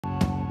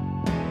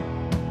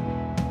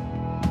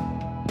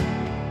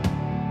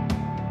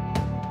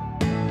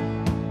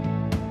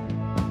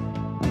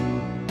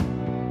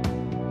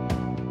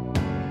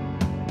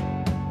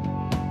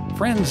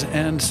Friends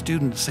and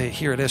students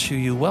here at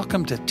SUU,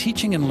 welcome to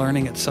Teaching and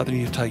Learning at Southern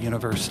Utah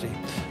University,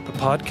 the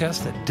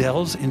podcast that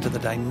delves into the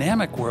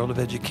dynamic world of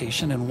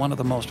education in one of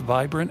the most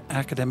vibrant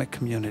academic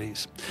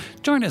communities.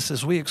 Join us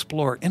as we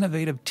explore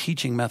innovative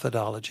teaching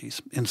methodologies,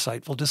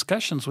 insightful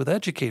discussions with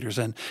educators,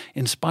 and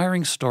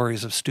inspiring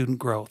stories of student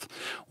growth.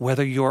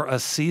 Whether you're a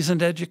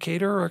seasoned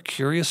educator or a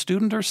curious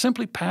student or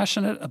simply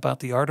passionate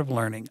about the art of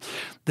learning,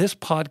 this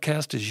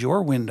podcast is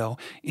your window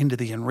into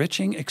the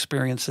enriching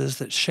experiences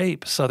that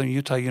shape Southern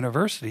Utah University's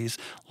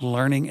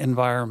learning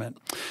environment.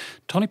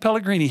 Tony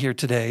Pellegrini here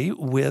today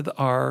with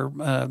our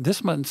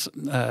this month's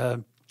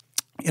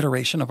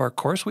iteration of our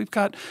course. We've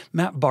got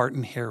Matt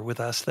Barton here with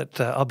us that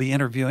I'll be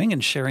interviewing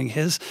and sharing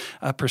his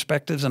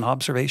perspectives and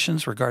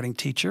observations regarding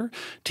teaching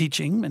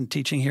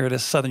here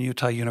at Southern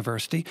Utah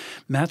University.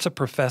 Matt's a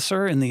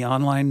professor in the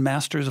online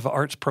Masters of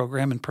Arts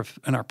program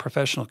in our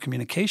professional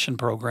communication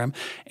program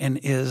and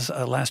is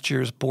last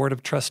year's Board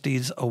of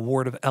Trustees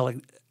Award of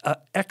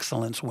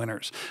Excellence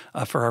winners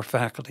for our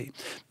faculty.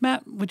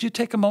 Matt, would you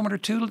take a moment or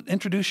two to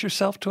introduce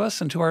yourself to us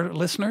and to our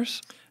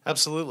listeners?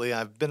 Absolutely.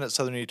 I've been at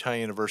Southern Utah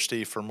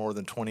University for more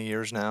than 20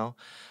 years now.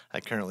 I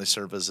currently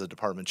serve as a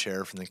department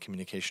chair from the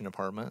communication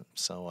department,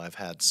 so I've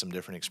had some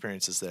different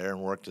experiences there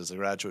and worked as a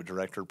graduate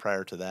director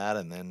prior to that,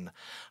 and then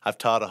I've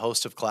taught a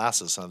host of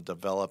classes I've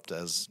developed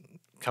as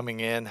coming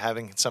in,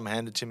 having some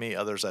handed to me,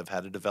 others I've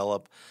had to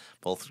develop,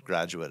 both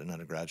graduate and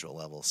undergraduate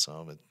levels.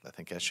 So I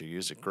think SUU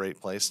is a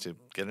great place to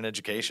get an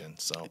education.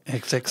 So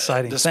it's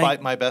exciting. Despite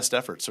my best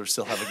efforts, we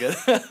still have a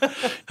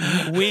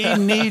good. We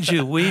need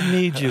you. We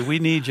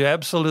need you.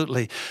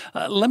 Absolutely.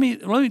 Let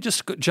me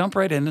just jump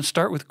right in and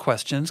start with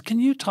questions. Can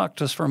you talk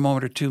to us for a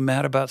moment or two,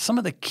 Matt, about some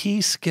of the key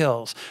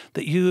skills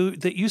that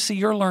you see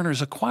your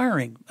learners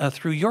acquiring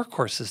through your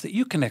courses, that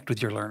you connect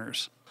with your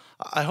learners?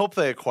 I hope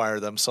they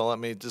acquire them. So let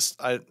me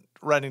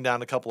writing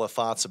down a couple of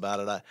thoughts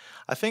about it.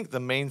 I think the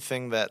main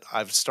thing that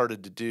I've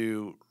started to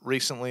do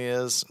recently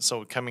is,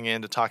 so coming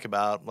in to talk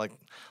about, like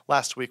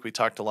last week we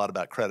talked a lot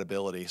about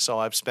credibility. So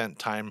I've spent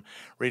time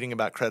reading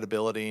about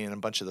credibility and a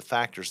bunch of the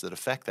factors that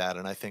affect that.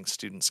 And I think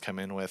students come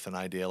in with an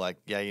idea like,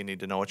 yeah, you need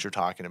to know what you're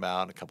talking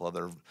about, and a couple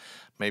other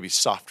maybe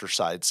softer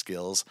side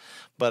skills.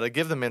 But I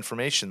give them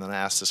information, then I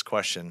ask this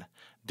question: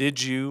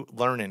 did you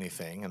learn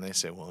anything? And they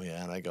say, well,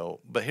 yeah. And I go,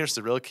 but here's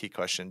the real key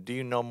question. Do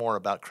you know more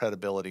about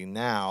credibility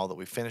now that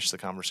we finished the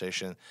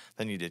conversation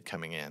than you did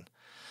coming in?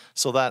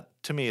 So that,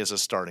 to me, is a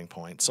starting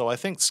point. So I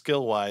think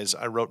skill-wise,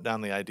 I wrote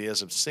down the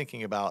ideas of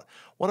thinking about,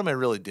 what am I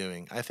really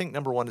doing? I think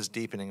number one is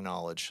deepening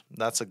knowledge.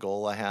 That's a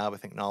goal I have. I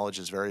think knowledge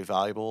is very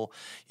valuable.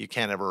 You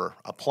can't ever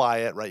apply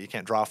it, right? You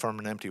can't draw from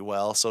an empty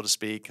well, so to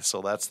speak.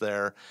 So that's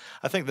there.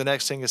 I think the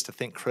next thing is to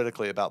think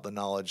critically about the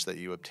knowledge that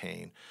you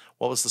obtain.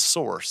 What was the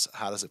source?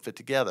 How does it fit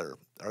together?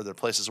 Are there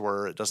places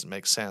where it doesn't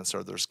make sense,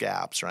 or there's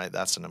gaps, right?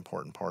 That's an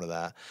important part of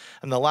that.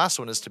 And the last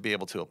one is to be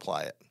able to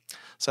apply it.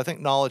 So I think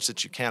knowledge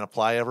that you can't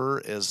apply ever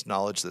is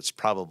knowledge that's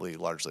probably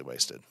largely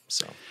wasted.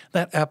 So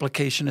that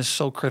application is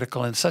so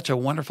critical and such a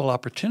wonderful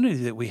opportunity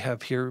that we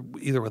have here,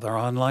 either with our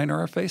online or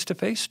our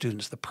face-to-face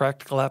students. The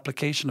practical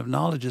application of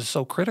knowledge is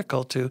so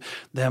critical to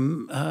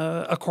them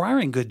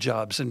acquiring good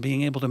jobs and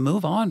being able to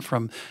move on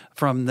from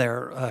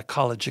their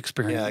college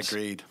experience. Yeah,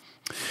 agreed.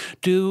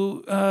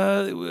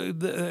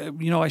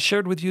 I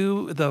shared with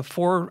you the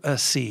 4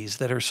 C's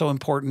that are so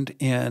important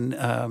in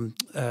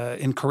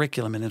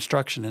curriculum and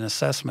instruction and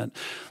assessment.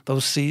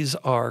 Those C's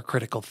are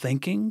critical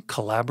thinking,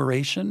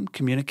 collaboration,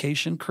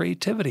 communication,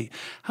 creativity.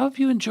 How have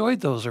you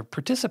enjoyed those or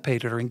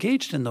participated or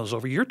engaged in those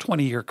over your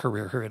 20-year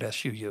career here at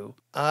SUU?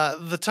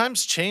 The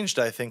time's changed,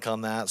 I think,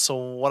 on that. So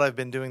what I've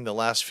been doing the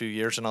last few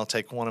years, and I'll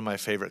take one of my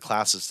favorite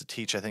classes to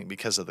teach, I think,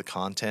 because of the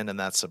content, and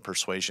that's a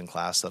persuasion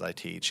class that I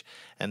teach.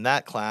 And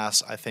that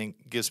class, I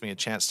think, gives me a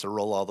chance to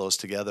roll all those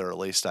together. Or at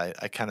least I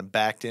kind of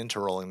backed into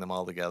rolling them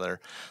all together.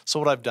 So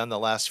what I've done the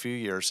last few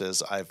years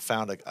is I've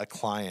found a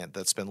client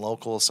that's been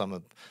local.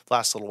 The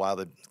last little while,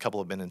 a couple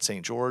have been in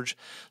St. George.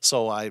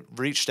 So I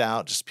reached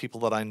out, just people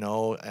that I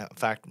know. In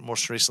fact,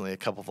 most recently, a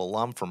couple of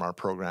alum from our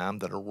program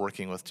that are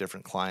working with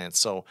different clients.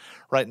 So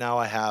right now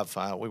I have,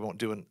 we won't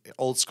do an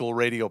old school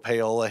radio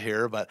payola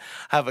here, but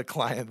I have a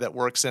client that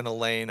works in a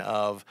lane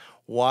of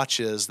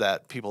watches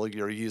that people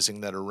are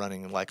using that are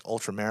running like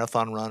ultra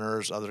marathon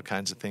runners, other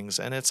kinds of things.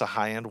 And it's a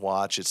high-end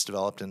watch. It's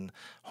developed in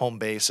home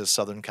base is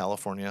Southern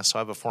California. So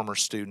I have a former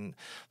student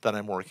that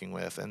I'm working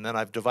with. And then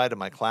I've divided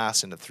my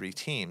class into 3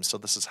 teams. So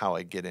this is how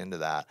I get into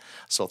that.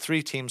 So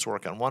 3 teams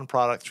work on one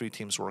product, 3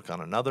 teams work on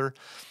another.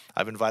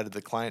 I've invited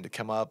the client to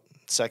come up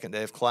second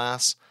day of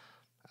class,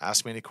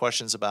 ask me any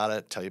questions about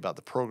it, tell you about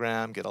the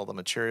program, get all the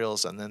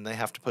materials, and then they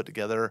have to put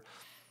together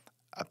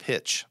a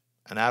pitch,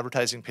 an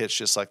advertising pitch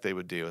just like they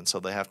would do. And so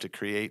they have to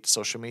create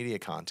social media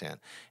content,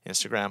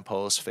 Instagram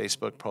posts,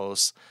 Facebook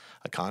posts,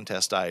 a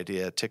contest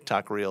idea,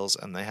 TikTok reels,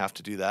 and they have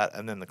to do that.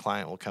 And then the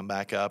client will come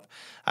back up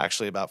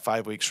actually about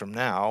 5 weeks from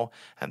now,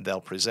 and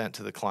they'll present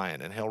to the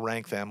client, and he'll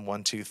rank them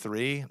 1, 2,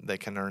 3. They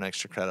can earn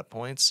extra credit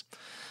points.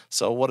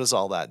 So what does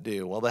all that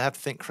do? Well, they have to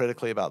think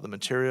critically about the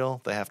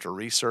material. They have to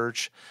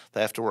research.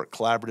 They have to work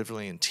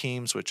collaboratively in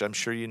teams, which I'm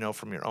sure you know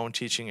from your own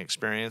teaching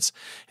experience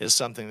is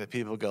something that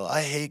people go,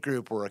 I hate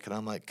group work. And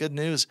I'm like, good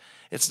news.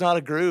 It's not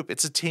a group.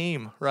 It's a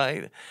team,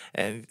 right?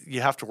 And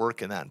you have to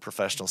work in that in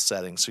professional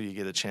settings so you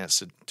get a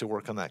chance to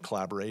work on that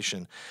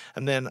collaboration.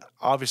 And then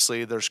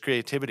obviously there's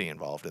creativity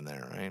involved in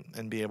there, right?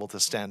 And be able to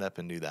stand up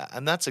and do that.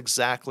 And that's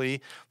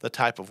exactly the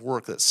type of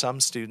work that some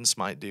students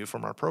might do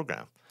from our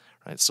program.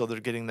 Right, so they're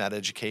getting that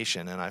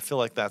education, and I feel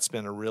like that's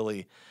been a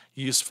really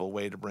useful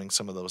way to bring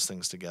some of those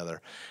things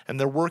together. And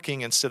they're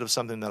working instead of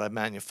something that I've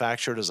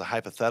manufactured as a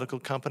hypothetical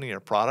company or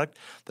product,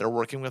 they're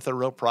working with a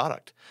real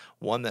product,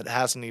 one that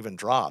hasn't even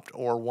dropped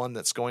or one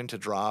that's going to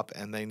drop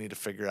and they need to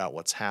figure out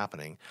what's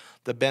happening.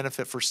 The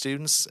benefit for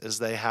students is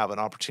they have an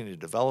opportunity to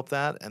develop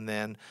that, and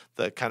then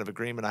the kind of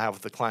agreement I have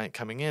with the client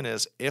coming in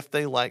is if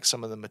they like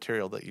some of the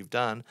material that you've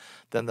done,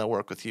 then they'll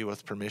work with you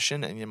with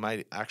permission, and you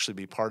might actually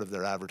be part of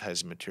their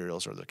advertising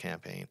materials or their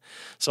campaign.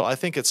 So I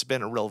think it's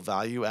been a real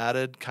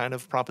value-added kind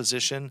of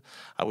proposition.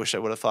 I wish I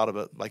would have thought of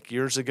it like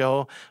years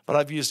ago, but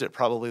I've used it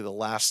probably the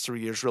last 3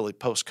 years, really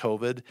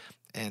post-COVID,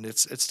 and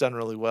it's done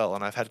really well.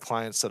 And I've had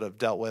clients that have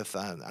dealt with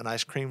an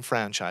ice cream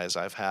franchise.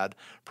 I've had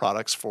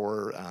products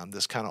for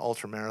this kind of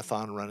ultra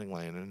marathon running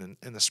lane. And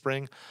in the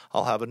spring,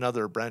 I'll have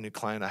another brand new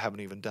client I haven't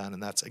even done,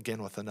 and that's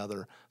again with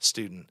another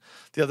student.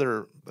 The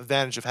other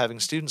advantage of having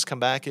students come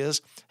back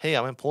is, hey,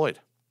 I'm employed.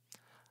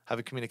 I have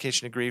a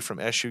communication degree from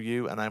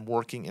SUU, and I'm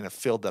working in a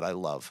field that I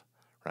love.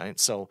 Right?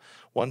 So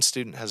one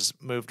student has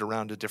moved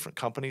around to different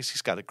companies.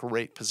 He's got a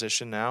great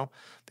position now.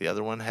 The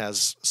other one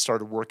has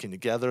started working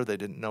together. They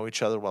didn't know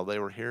each other while they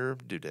were here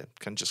due to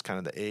just kind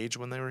of the age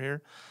when they were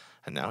here.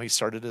 And now he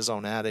started his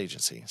own ad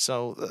agency.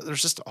 So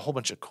there's just a whole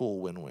bunch of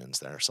cool win-wins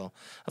there. So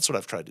that's what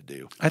I've tried to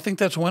do. I think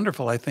that's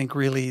wonderful. I think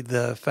really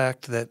the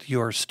fact that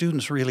your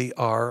students really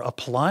are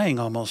applying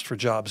almost for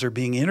jobs or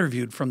being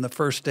interviewed from the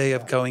first day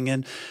of going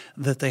in,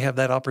 that they have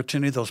that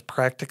opportunity, those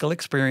practical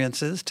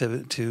experiences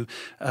to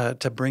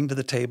bring to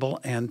the table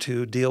and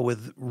to deal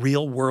with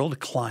real-world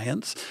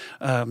clients.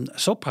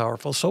 So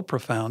powerful, so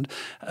profound.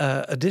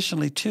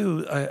 Additionally,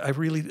 too, I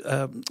really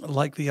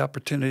like the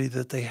opportunity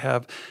that they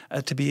have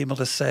to be able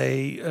to say,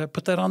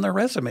 put that on their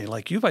resume,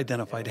 like you've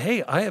identified.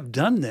 Hey, I have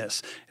done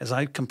this. As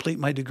I complete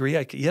my degree,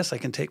 I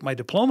can take my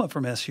diploma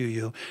from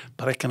SUU,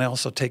 but I can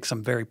also take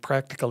some very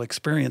practical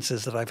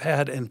experiences that I've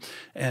had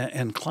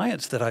and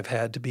clients that I've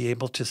had to be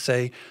able to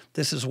say,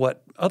 this is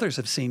what others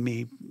have seen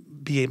me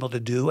be able to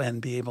do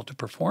and be able to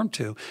perform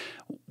to.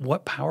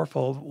 What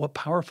powerful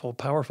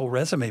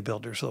resume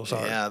builders those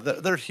are. Yeah,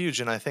 they're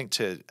huge. And I think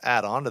to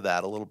add on to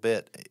that a little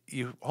bit,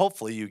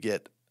 hopefully you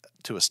get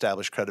to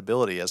establish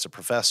credibility as a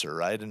professor,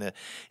 right? And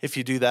if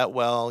you do that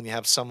well and you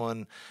have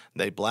someone,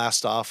 they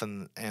blast off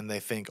and they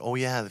think, oh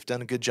yeah, they've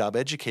done a good job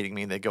educating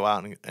me, and they go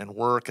out and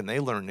work and they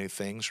learn new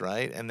things,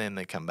 right? And then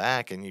they come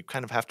back and you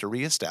kind of have to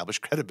reestablish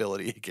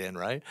credibility again,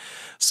 right?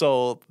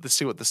 So let's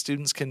see what the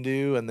students can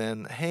do, and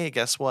then, hey,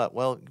 guess what?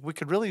 Well, we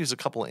could really use a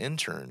couple of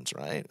interns,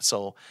 right?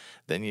 So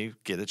then you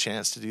get a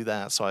chance to do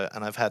that. So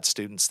I've had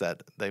students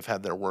that they've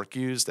had their work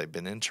used, they've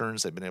been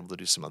interns, they've been able to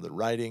do some other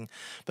writing,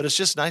 but it's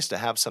just nice to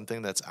have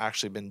something that's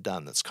actually been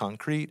done, that's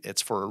concrete,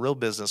 it's for a real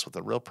business with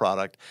a real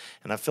product,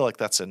 and I feel like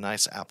that's a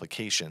nice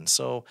application.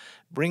 So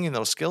bringing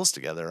those skills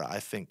together, I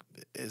think,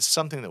 is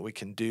something that we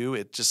can do.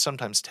 It just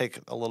sometimes take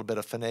a little bit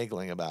of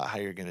finagling about how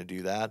you're going to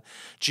do that.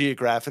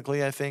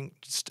 Geographically, I think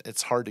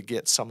it's hard to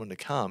get someone to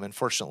come. And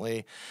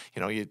fortunately,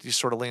 you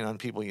sort of lean on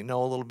people you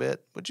know a little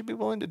bit. Would you be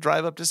willing to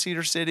drive up to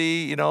Cedar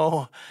City,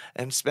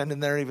 and spend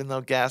in there even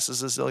though gas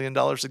is $1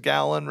 zillion a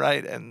gallon,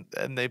 right? And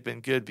they've been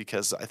good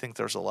because I think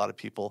there's a lot of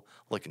people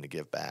looking to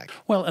give back.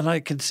 Well, and I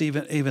can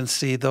even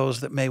see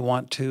those that may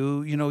want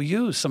to,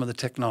 use some of the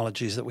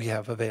technologies that we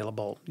have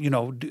available.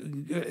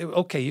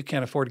 Okay, you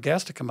can't afford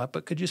gas to come up,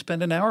 but could you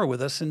spend an hour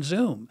with us in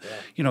Zoom?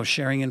 Yeah.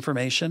 Sharing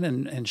information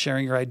and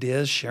sharing your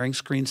ideas, sharing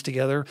screens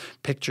together,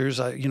 pictures,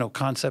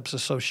 concepts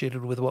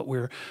associated with what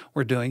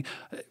we're doing.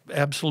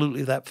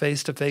 Absolutely, that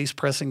face-to-face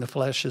pressing the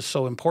flesh is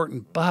so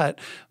important. But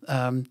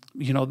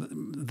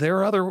there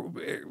are other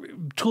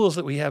tools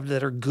that we have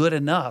that are good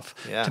enough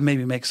to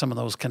maybe make some of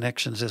those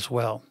connections as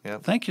well.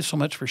 Yep. Thank you so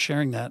much for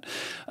sharing that.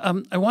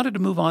 I wanted to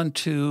move on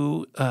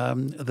to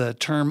the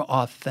term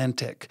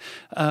authentic.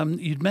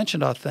 You'd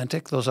mentioned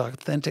authentic, those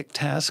authentic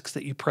tasks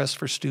that you press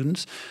for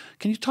students.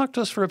 Can you talk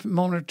to us for a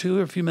moment or two,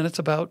 or a few minutes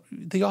about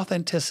the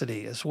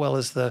authenticity as well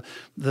as the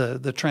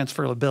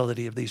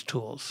transferability of these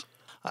tools?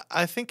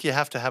 I think you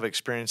have to have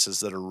experiences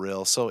that are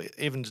real. So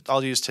even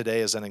I'll use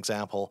today as an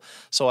example.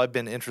 So I've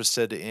been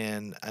interested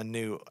in a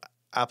new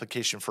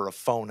application for a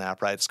phone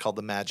app, right? It's called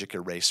the Magic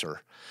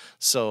Eraser.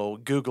 So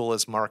Google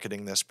is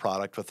marketing this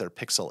product with their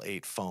Pixel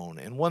 8 phone.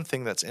 And one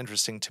thing that's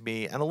interesting to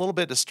me and a little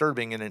bit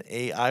disturbing in an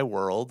AI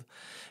world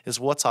is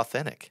what's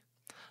authentic.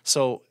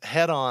 So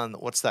head on,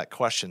 what's that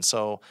question?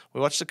 So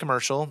we watched the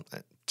commercial.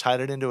 tied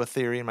it into a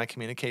theory in my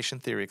communication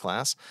theory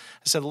class.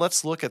 I said,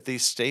 let's look at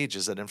these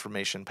stages that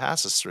information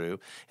passes through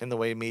in the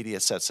way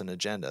media sets an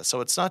agenda. So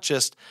it's not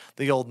just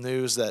the old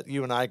news that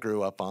you and I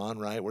grew up on,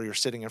 right, where you're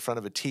sitting in front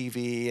of a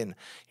TV and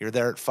you're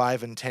there at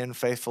 5 and 10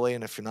 faithfully,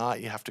 and if you're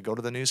not, you have to go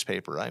to the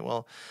newspaper, right?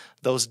 Well,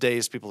 those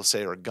days people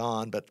say are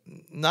gone, but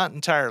not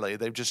entirely.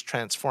 They've just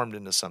transformed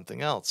into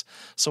something else.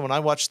 So when I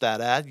watch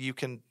that ad, you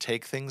can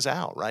take things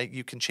out, right?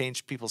 You can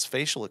change people's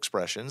facial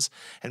expressions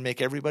and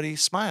make everybody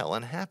smile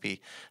and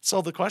happy.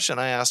 So the question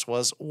I asked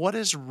was, what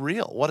is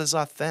real? What is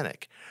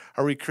authentic?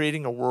 Are we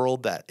creating a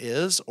world that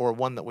is, or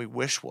one that we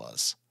wish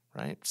was,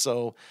 right?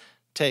 So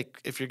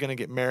if you're going to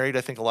get married,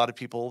 I think a lot of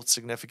people,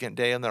 significant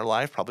day in their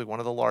life, probably one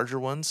of the larger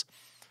ones.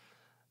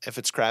 If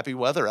it's crappy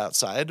weather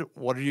outside,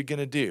 what are you going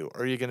to do?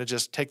 Are you going to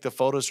just take the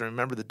photos and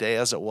remember the day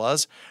as it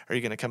was? Or are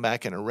you going to come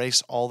back and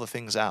erase all the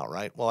things out,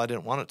 right? Well, I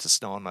didn't want it to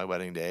snow on my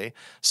wedding day,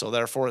 so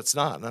therefore it's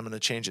not, and I'm going to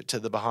change it to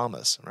the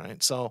Bahamas,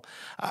 right? So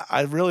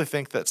I really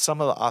think that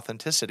some of the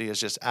authenticity is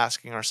just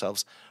asking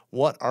ourselves,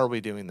 what are we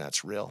doing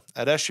that's real?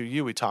 At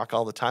SUU, we talk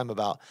all the time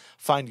about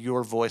find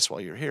your voice while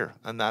you're here,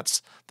 and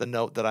that's the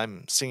note that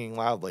I'm singing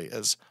loudly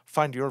is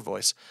find your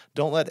voice.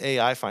 Don't let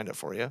AI find it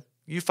for you.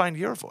 You find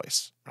your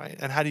voice, right?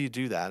 And how do you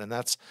do that? And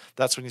that's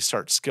when you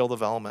start skill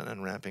development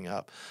and ramping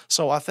up.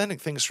 So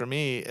authentic things for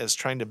me is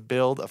trying to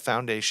build a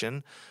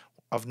foundation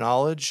of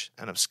knowledge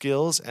and of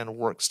skills and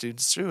work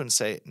students through and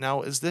say,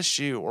 now, is this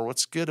you? Or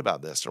what's good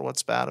about this? Or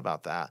what's bad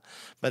about that?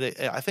 But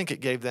I think it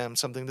gave them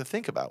something to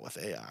think about with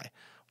AI.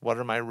 What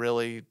am I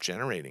really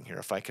generating here?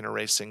 If I can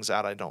erase things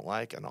out I don't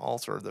like and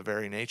alter the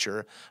very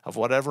nature of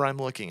whatever I'm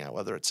looking at,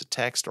 whether it's a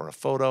text or a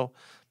photo,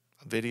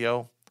 a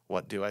video,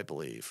 what do I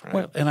believe? Right?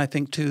 Well, and I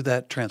think, too,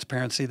 that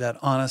transparency, that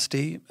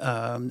honesty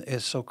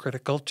is so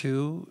critical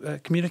to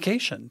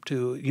communication,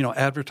 to,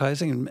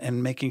 advertising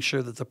and making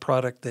sure that the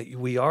product that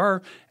we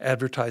are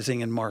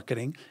advertising and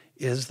marketing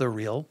is the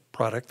real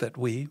product that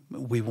we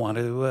want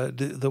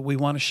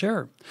to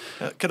share.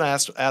 Can I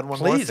add one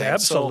more thing? Please,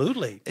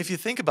 absolutely. So if you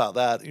think about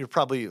that, you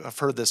probably have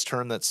heard this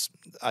term that's,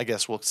 I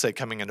guess we'll say,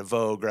 coming into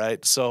vogue,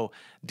 right? So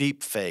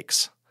deep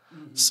fakes.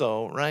 Mm-hmm.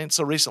 So, right?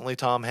 So recently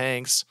Tom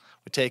Hanks,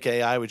 we take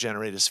AI, we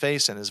generate his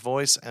face and his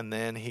voice, and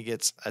then he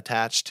gets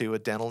attached to a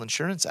dental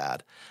insurance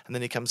ad. And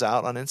then he comes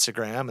out on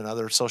Instagram and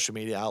other social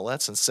media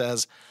outlets and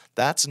says,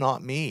 that's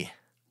not me.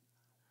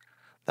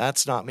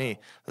 That's not me.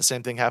 The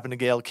same thing happened to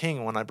Gayle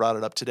King when I brought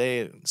it up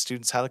today.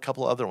 Students had a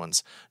couple other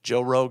ones.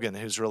 Joe Rogan,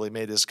 who's really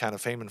made his kind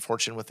of fame and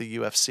fortune with the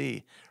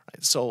UFC.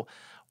 Right? So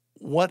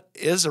what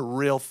is a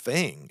real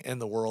thing in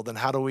the world, and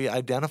how do we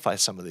identify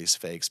some of these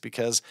fakes?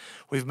 Because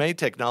we've made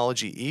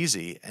technology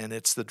easy, and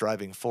it's the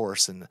driving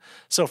force. And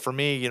so for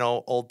me,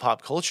 old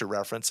pop culture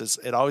references,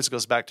 it always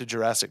goes back to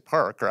Jurassic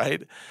Park,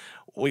 right?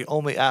 We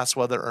only asked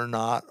whether or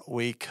not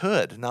we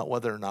could, not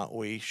whether or not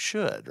we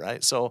should,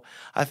 right? So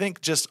I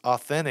think just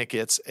authentic,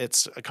 it's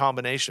a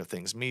combination of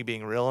things, me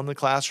being real in the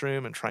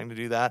classroom and trying to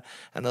do that,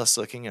 and us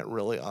looking at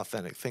really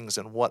authentic things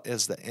and what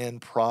is the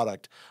end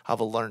product of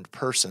a learned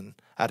person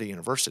at a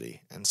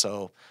university. And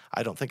so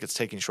I don't think it's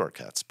taking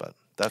shortcuts, but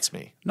that's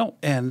me. No,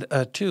 and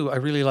two, I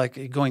really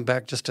like going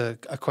back just a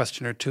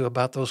question or two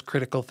about those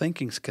critical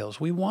thinking skills.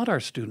 We want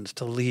our students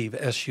to leave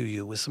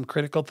SUU with some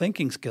critical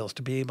thinking skills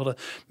to be able to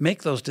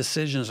make those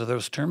decisions or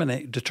those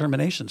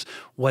determinations.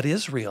 What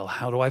is real?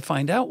 How do I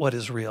find out what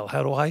is real?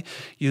 How do I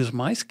use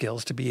my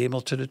skills to be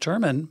able to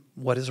determine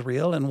what is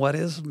real and what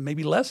is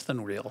maybe less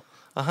than real?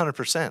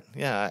 100%.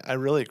 Yeah, I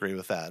really agree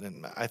with that.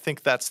 And I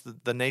think that's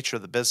the nature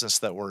of the business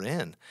that we're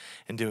in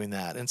doing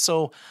that. And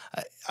so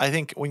I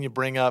think when you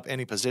bring up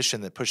any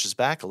position that pushes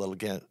back a little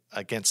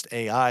against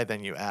AI,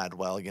 then you add,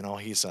 well,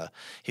 he's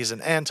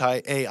an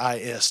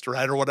anti-AIist,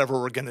 right? Or whatever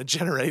we're going to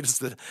generate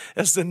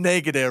as the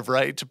negative,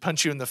 right? To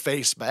punch you in the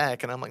face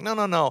back. And I'm like, no.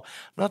 I'm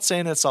not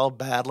saying it's all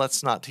bad.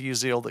 Let's not, to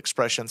use the old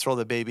expression, throw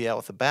the baby out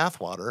with the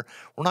bathwater.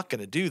 We're not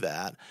going to do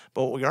that.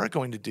 But what we are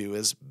going to do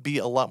is be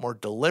a lot more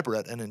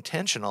deliberate and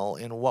intentional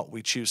in what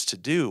we choose to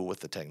do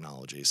with the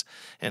technologies.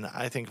 And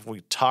I think if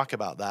we talk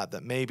about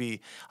that maybe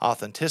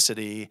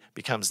authenticity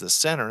becomes the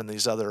center and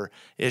these other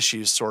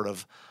issues sort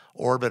of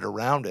orbit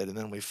around it, and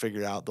then we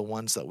figure out the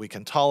ones that we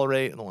can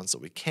tolerate and the ones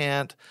that we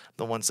can't,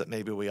 the ones that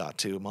maybe we ought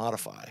to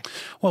modify.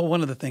 Well,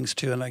 one of the things,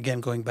 too, and again,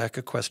 going back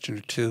a question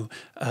or two,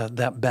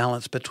 that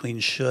balance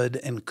between should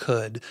and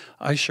could,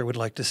 I sure would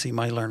like to see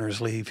my learners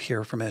leave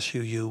here from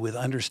SUU with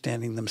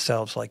understanding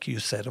themselves, like you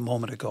said a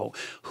moment ago.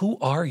 Who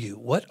are you?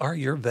 What are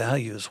your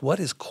values? What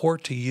is core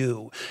to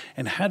you?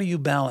 And how do you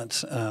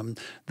balance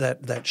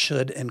that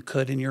should and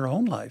could in your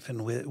own life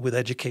and with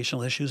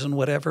educational issues and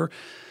whatever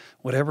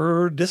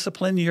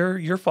discipline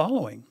you're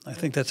following? I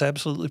think that's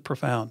absolutely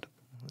profound.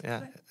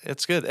 Yeah,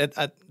 it's good.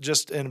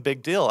 Just in a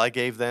big deal, I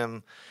gave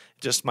them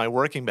just my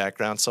working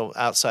background. So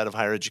outside of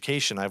higher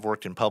education, I've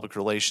worked in public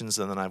relations,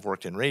 and then I've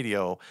worked in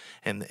radio.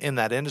 And in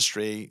that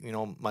industry,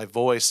 my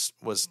voice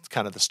was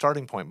kind of the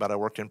starting point, but I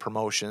worked in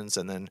promotions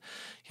and then,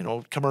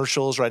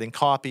 commercials, writing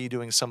copy,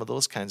 doing some of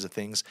those kinds of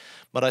things.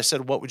 But I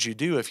said, what would you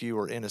do if you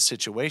were in a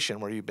situation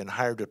where you've been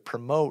hired to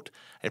promote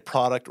a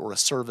product or a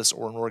service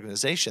or an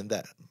organization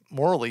that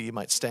morally you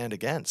might stand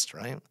against,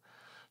 right?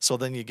 So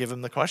then you give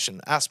them the question,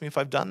 ask me if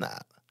I've done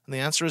that. And the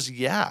answer is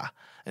yeah.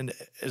 And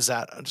is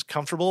that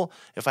comfortable?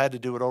 If I had to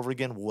do it over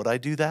again, would I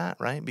do that,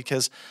 right?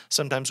 Because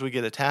sometimes we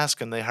get a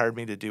task and they hired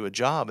me to do a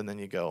job, and then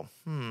you go,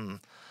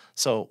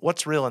 so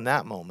what's real in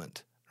that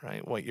moment,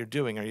 right? What you're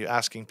doing, are you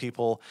asking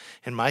people,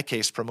 in my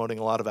case, promoting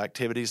a lot of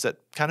activities that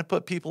kind of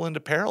put people into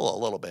peril a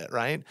little bit,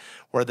 right?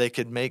 Where they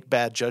could make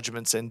bad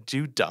judgments and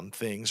do dumb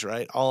things,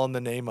 right? All in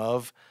the name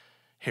of,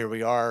 here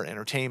we are,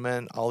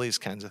 entertainment, all these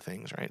kinds of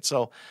things, right?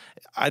 So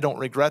I don't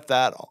regret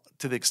that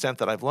to the extent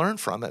that I've learned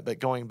from it, but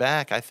going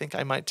back, I think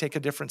I might take a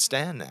different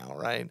stand now,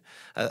 right?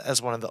 As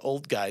one of the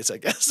old guys, I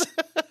guess.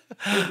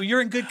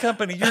 You're in good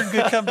company. You're in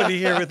good company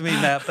here with me,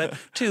 Matt. But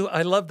too,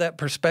 I love that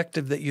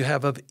perspective that you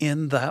have of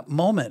in that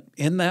moment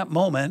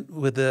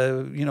with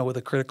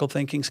the critical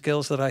thinking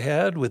skills that I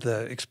had, with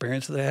the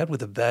experience that I had,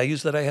 with the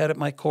values that I had at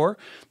my core.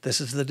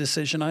 This is the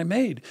decision I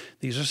made.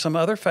 These are some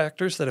other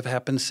factors that have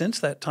happened since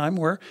that time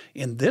where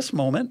in this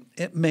moment,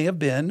 it may have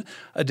been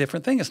a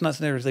different thing. It's not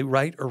necessarily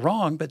right or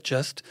wrong, but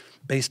just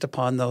based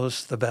upon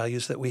the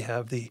values that we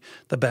have, the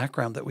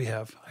background that we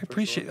have. I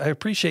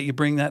appreciate you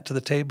bringing that to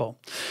the table.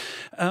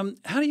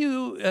 How do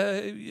you,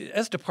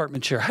 as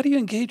department chair, how do you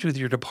engage with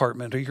your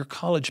department or your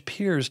college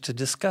peers to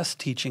discuss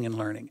teaching and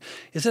learning?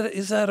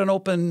 Is that an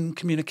open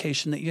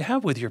communication that you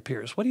have with your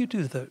peers? What do you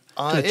do to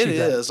achieve it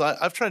that? is.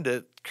 I've tried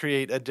to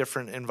create a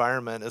different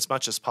environment as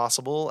much as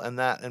possible, and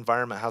that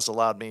environment has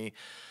allowed me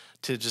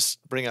to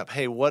just bring up,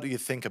 hey, what do you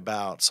think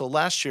about? So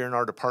last year in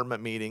our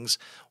department meetings,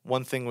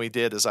 one thing we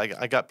did is I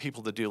got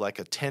people to do like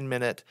a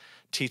 10-minute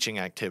teaching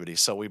activity.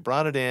 So we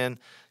brought it in,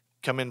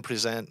 come in,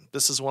 present,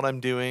 this is what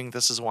I'm doing,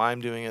 this is why I'm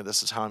doing it,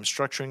 this is how I'm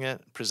structuring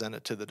it, present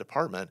it to the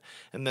department.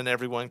 And then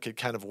everyone could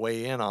kind of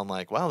weigh in on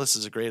like, wow, this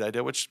is a great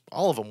idea, which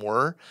all of them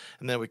were.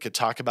 And then we could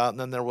talk about, and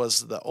then there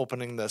was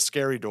the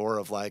scary door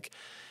of like,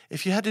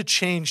 if you had to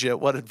change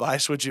it, what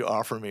advice would you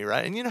offer me,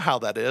 right? And you know how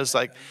that is.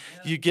 Like,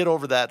 you get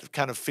over that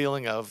kind of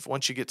feeling of,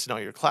 once you get to know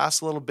your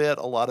class a little bit,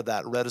 a lot of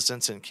that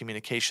reticence and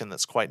communication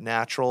that's quite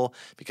natural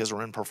because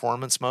we're in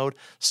performance mode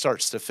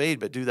starts to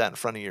fade, but do that in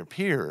front of your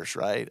peers,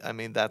 right? I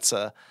mean, that's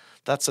a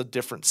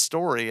different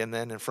story. And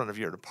then in front of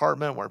your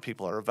department where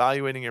people are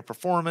evaluating your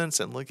performance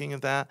and looking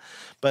at that.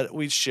 But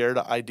we shared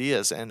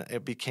ideas, and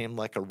it became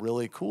like a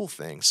really cool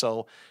thing.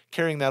 So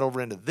carrying that over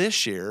into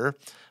this year,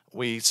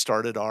 we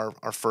started our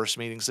first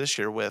meetings this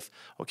year with,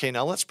 okay,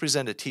 now let's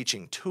present a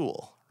teaching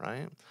tool,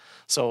 right?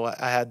 So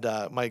I had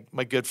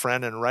my good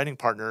friend and writing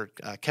partner,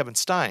 Kevin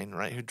Stein,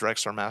 right, who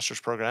directs our master's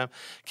program,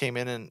 came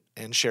in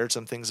and shared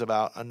some things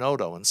about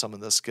Anoto and some of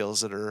the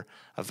skills that are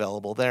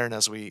available there. And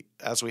as we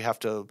have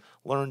to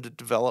learn to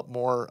develop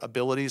more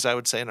abilities, I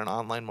would say, in an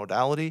online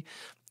modality,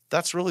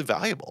 that's really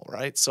valuable,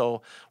 right?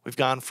 So we've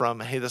gone from,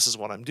 hey, this is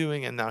what I'm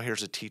doing, and now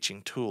here's a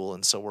teaching tool.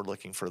 And so we're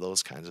looking for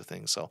those kinds of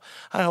things. So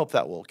I hope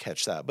that will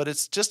catch that. But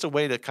it's just a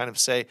way to kind of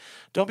say,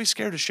 don't be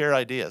scared to share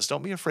ideas.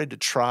 Don't be afraid to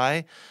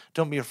try.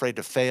 Don't be afraid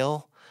to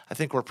fail. I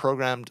think we're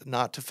programmed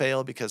not to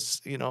fail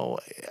because,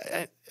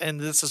 and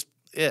this is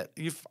it.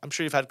 I'm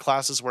sure you've had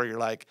classes where you're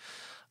like,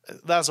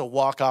 that's a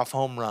walk-off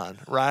home run,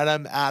 right?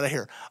 I'm out of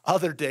here.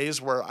 Other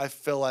days where I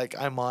feel like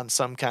I'm on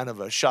some kind of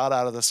a shot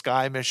out of the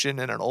sky mission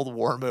in an old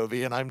war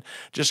movie, and I'm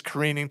just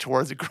careening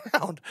toward the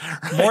ground.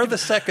 Right? More the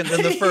second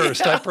than the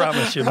first, I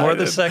promise you. More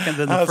the second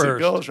than the first. As it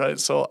goes, right?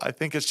 So I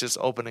think it's just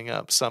opening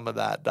up some of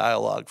that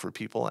dialogue for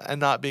people and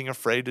not being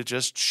afraid to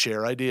just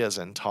share ideas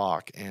and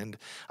talk. And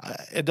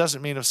it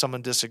doesn't mean if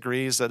someone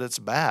disagrees that it's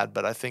bad,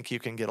 but I think you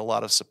can get a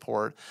lot of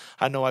support.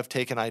 I know I've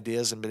taken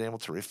ideas and been able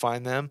to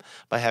refine them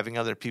by having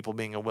other people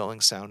being a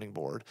willing sounding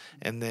board.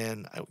 And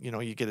then,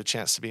 you get a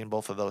chance to be in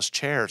both of those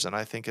chairs. And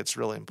I think it's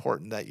really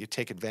important that you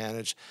take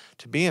advantage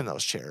to be in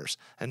those chairs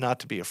and not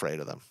to be afraid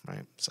of them,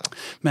 right? So,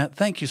 Matt,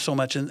 thank you so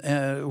much. And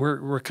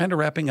we're kind of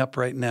wrapping up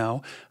right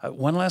now.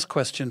 One last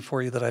question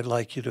for you that I'd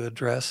like you to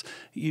address.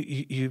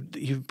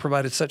 You've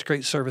provided such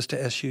great service to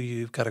SUU.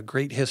 You've got a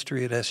great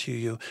history at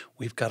SUU.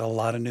 We've got a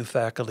lot of new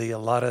faculty, a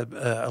lot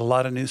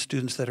of new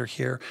students that are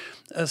here.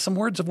 Some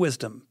words of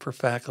wisdom for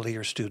faculty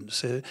or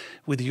students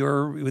with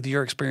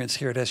your experience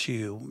here at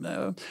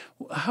SUU.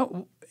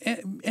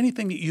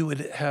 Anything that you would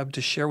have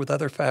to share with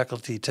other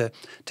faculty to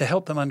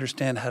help them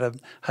understand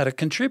how to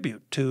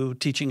contribute to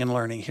teaching and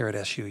learning here at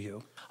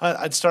SUU?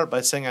 I'd start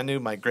by saying I knew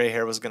my gray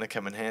hair was going to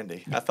come in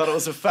handy. I thought it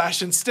was a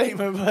fashion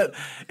statement, but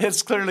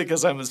it's clearly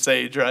because I'm a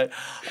sage, right?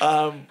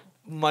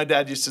 My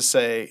dad used to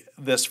say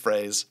this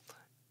phrase,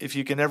 if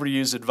you can ever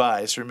use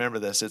advice, remember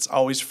this, it's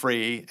always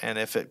free, and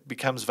if it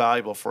becomes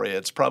valuable for you,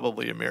 it's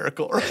probably a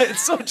miracle, right?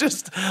 So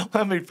just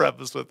let me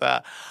preface with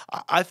that.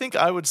 I think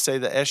I would say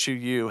that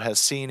SUU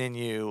has seen in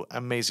you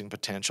amazing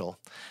potential,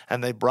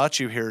 and they brought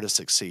you here to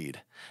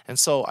succeed. And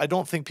so I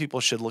don't think people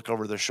should look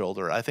over their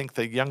shoulder. I think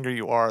the younger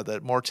you are,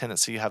 the more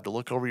tendency you have to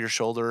look over your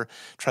shoulder,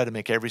 try to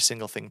make every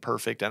single thing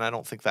perfect. And I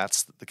don't think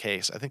that's the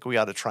case. I think we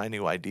ought to try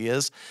new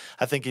ideas.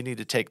 I think you need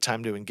to take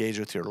time to engage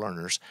with your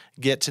learners,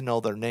 get to know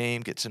their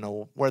name, get to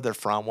know where they're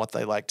from, what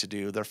they like to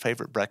do, their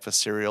favorite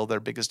breakfast cereal, their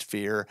biggest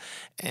fear,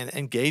 and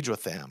engage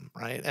with them,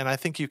 right? And I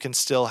think you can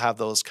still have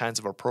those kinds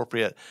of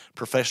appropriate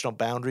professional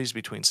boundaries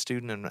between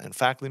student and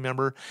faculty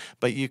member,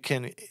 but you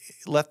can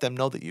let them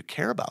know that you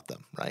care about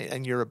them, right?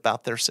 And you're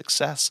about their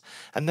success.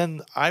 And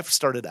then I've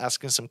started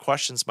asking some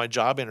questions. My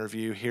job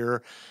interview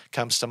here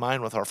comes to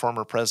mind with our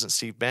former president,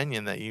 Steve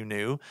Bennion, that you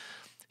knew.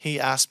 He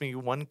asked me,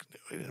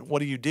 what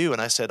do you do?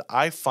 And I said,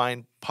 I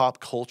find pop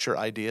culture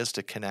ideas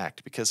to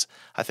connect, because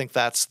I think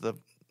that's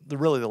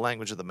really the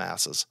language of the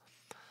masses.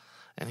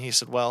 And he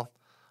said, well,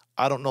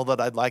 I don't know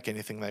that I'd like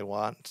anything they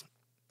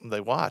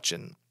watch.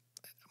 And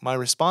my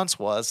response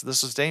was,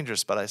 this is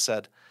dangerous, but I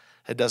said,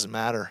 it doesn't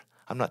matter.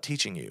 I'm not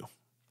teaching you.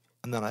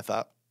 And then I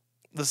thought,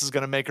 this is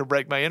going to make or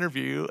break my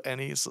interview.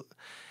 And he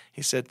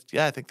said,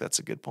 yeah, I think that's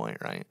a good point,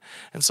 right?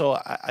 And so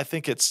I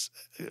think it's,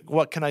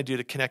 what can I do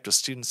to connect with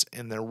students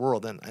in their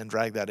world and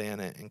drag that in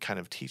and kind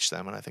of teach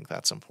them? And I think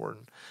that's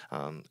important.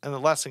 And the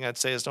last thing I'd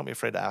say is, don't be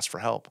afraid to ask for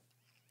help.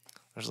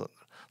 There's a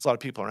lot of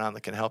people around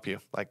that can help you.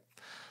 Like,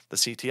 the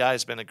CTI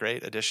has been a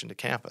great addition to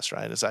campus,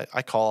 right? As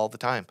I call all the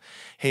time,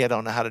 hey, I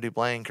don't know how to do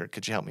blank, or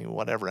could you help me with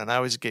whatever? And I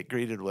always get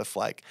greeted with,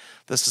 like,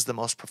 this is the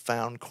most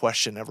profound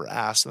question ever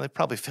asked. And they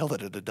probably filled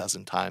it a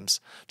dozen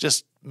times.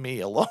 Just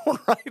me alone,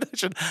 right?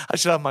 I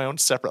should have my own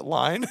separate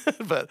line,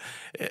 but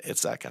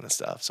it's that kind of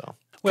stuff. So.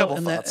 Well,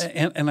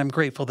 and I'm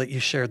grateful that you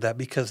shared that,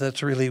 because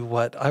that's really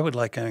what I would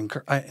like to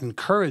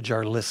encourage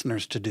our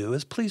listeners to do,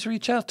 is please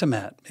reach out to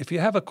Matt. If you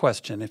have a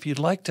question, if you'd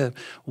like to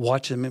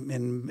watch him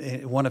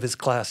in one of his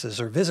classes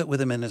or visit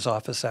with him in his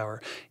office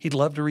hour, he'd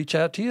love to reach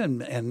out to you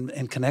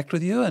and connect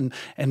with you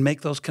and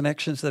make those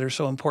connections that are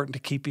so important to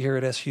keep you here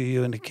at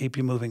SUU and to keep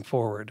you moving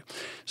forward.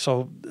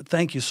 So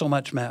thank you so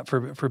much, Matt,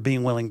 for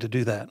being willing to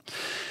do that.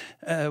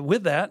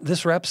 With that,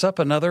 this wraps up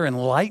another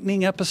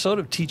enlightening episode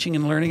of Teaching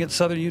and Learning at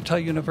Southern Utah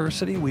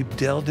University. We've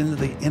delved into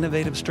the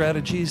innovative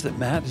strategies that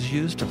Matt has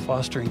used to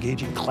foster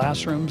engaging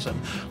classrooms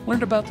and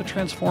learned about the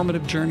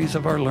transformative journeys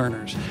of our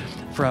learners.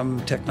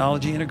 From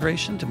technology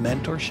integration to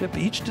mentorship,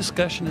 each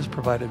discussion has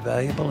provided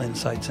valuable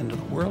insights into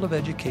the world of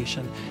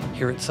education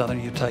here at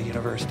Southern Utah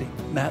University.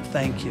 Matt,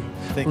 thank you.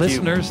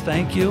 Listeners,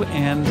 thank you.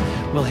 And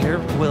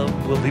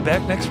we'll be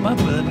back next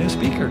month with a new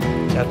speaker.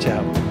 Ciao,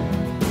 ciao.